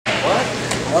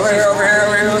Over here, over here,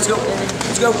 over here. Let's go.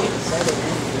 Let's go.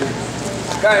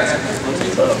 Guys.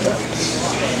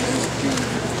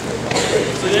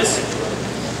 See this?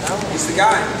 He's the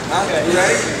guy. Huh? Okay. You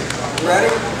ready? You ready?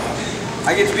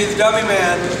 I get to be the dummy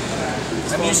man.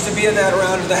 I'm used to being that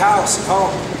around the house at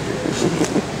home.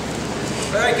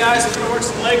 Alright guys, we're going to work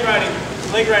some leg riding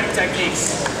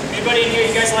techniques. Anybody in here,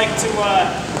 you guys like to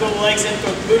go the legs in,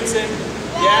 go the boots in?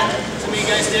 Yeah? Some of you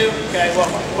guys do? Okay, well,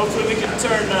 hopefully we can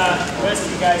turn the rest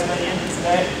of you guys by the end of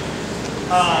today.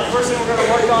 First thing we're going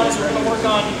to work on is we're going to work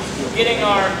on getting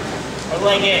our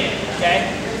leg in,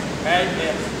 okay? Right?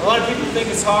 Yeah. A lot of people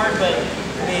think it's hard, but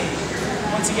I mean,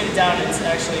 once you get it down, it's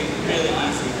actually really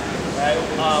easy. Right?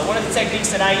 One of the techniques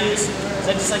that I use is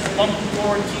I just like to bump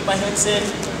forward, keep my hips in,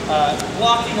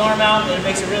 block the arm out, and it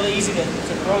makes it really easy to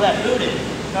throw that boot in.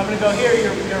 Now I'm going to go here,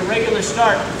 your regular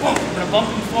start. Boom, I'm going to bump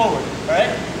you forward.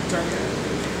 Alright? Turn.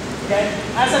 Okay?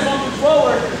 As I bump you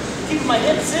forward, keeping my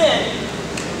hips in,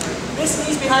 this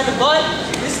knee's behind the butt,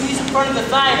 this knee's in front of the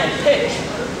thigh, and I pitch.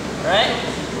 Alright?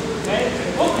 Okay?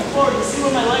 Bump you forward. You see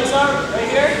where my legs are? Right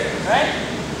here? Right?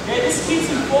 Okay? This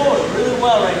keeps him forward really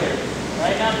well right here.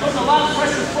 Right? Now I'm putting a lot of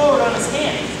pressure forward on his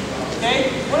hands.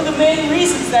 Okay? One of the main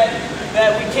reasons that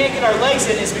we can't get our legs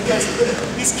in is because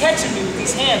he's catching me with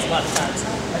these hands a lot of times.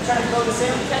 I try to throw this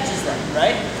in, he catches them,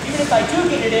 right? Even if I do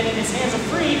get it in and his hands are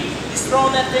free, he's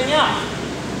throwing that thing out.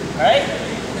 Alright?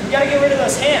 We gotta get rid of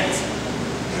those hands.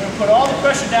 We're gonna put all the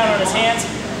pressure down on his hands,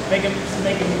 make him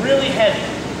really heavy.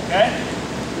 Okay?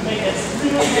 Make it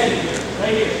really heavy here,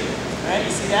 right here. Alright,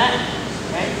 you see that?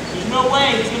 Okay? There's no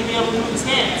way he's gonna be able to move his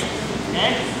hands.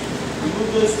 Okay? We move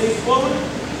those things forward,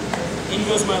 in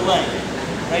goes my leg.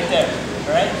 Right there.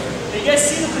 Alright? Do you guys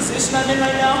see the position I'm in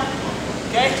right now?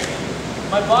 Okay?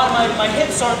 My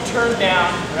hips aren't turned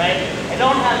down, right? I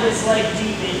don't have this leg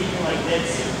deep in here like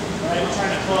this. Alright? I'm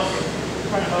trying to hook.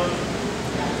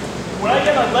 When I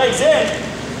get my legs in,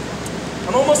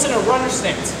 I'm almost in a runner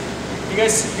stance. You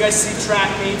guys see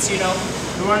track meets, you know?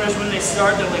 The runners when they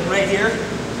start, they're like right here.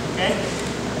 Okay?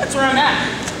 That's where I'm at.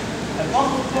 I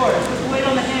bump forward, I put the weight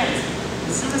on the hands.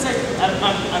 As soon as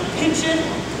I'm pinching,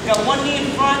 got one knee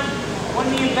in front,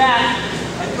 one knee in back,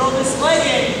 I throw this leg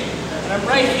in, and I'm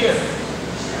right here,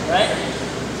 right?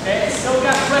 Okay, I still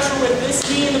got pressure with this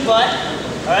knee in the butt,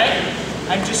 all right?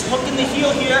 I'm just hooking the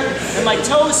heel here, and my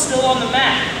toe is still on the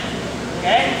mat,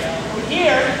 okay? From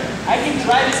here, I can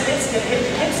drive his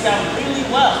hips down really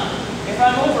well. If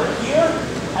I'm over here,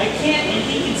 I can't, and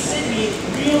he can sit me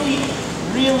really,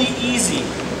 really easy,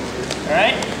 all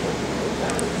right?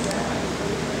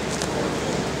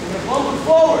 Bump him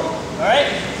forward, all right?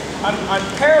 I'm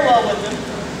parallel with him,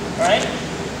 all right?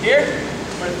 Here,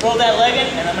 I'm going to throw that leg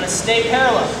in, and I'm going to stay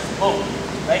parallel. Boom,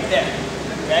 right there,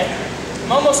 okay?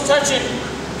 I'm almost touching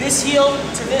this heel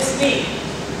to this knee,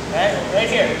 okay? Right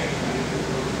here.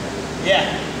 Yeah,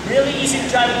 really easy to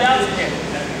drive it down from here,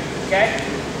 okay?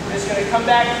 I'm just going to come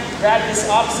back, grab this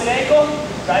opposite ankle,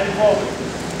 drive it forward.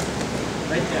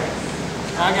 Right there.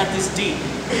 Now I got this deep,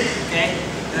 okay?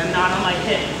 And I'm not on my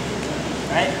hip,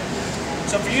 right?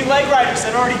 So for you leg riders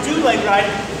that already do leg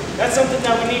riding, that's something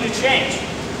that we need to change.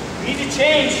 We need to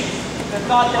change the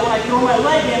thought that when I throw my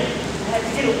leg in, I have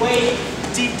to get it way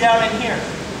deep down in here.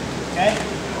 Okay?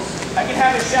 I can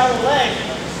have a shallow leg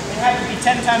and have to be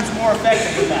 10 times more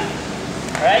effective with that.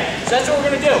 Alright? So that's what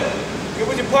we're going to do. Get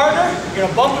with your partner, you're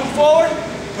going to bump him forward,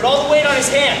 put all the weight on his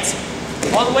hands.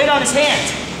 All the weight on his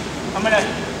hands. I'm going to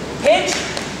pinch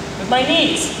with my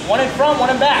knees, one in front, one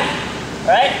in back.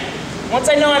 Alright? Once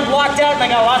I know I'm blocked out and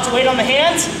I got lots of weight on the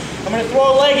hands, I'm going to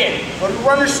throw a leg in. Go to the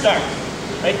runner start.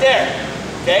 Right there.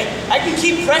 Okay? I can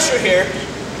keep pressure here.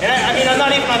 And I mean, I'm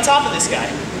not even on top of this guy.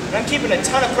 But I'm keeping a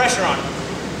ton of pressure on him.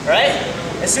 Alright?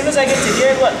 As soon as I get to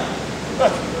here, look.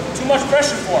 Look. Too much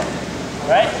pressure for him.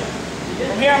 Alright?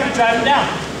 From here, I'm going to drive him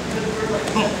down.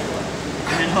 Boom.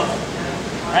 And then hook.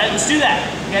 Alright, let's do that.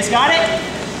 You guys got it?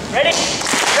 Ready?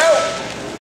 Go!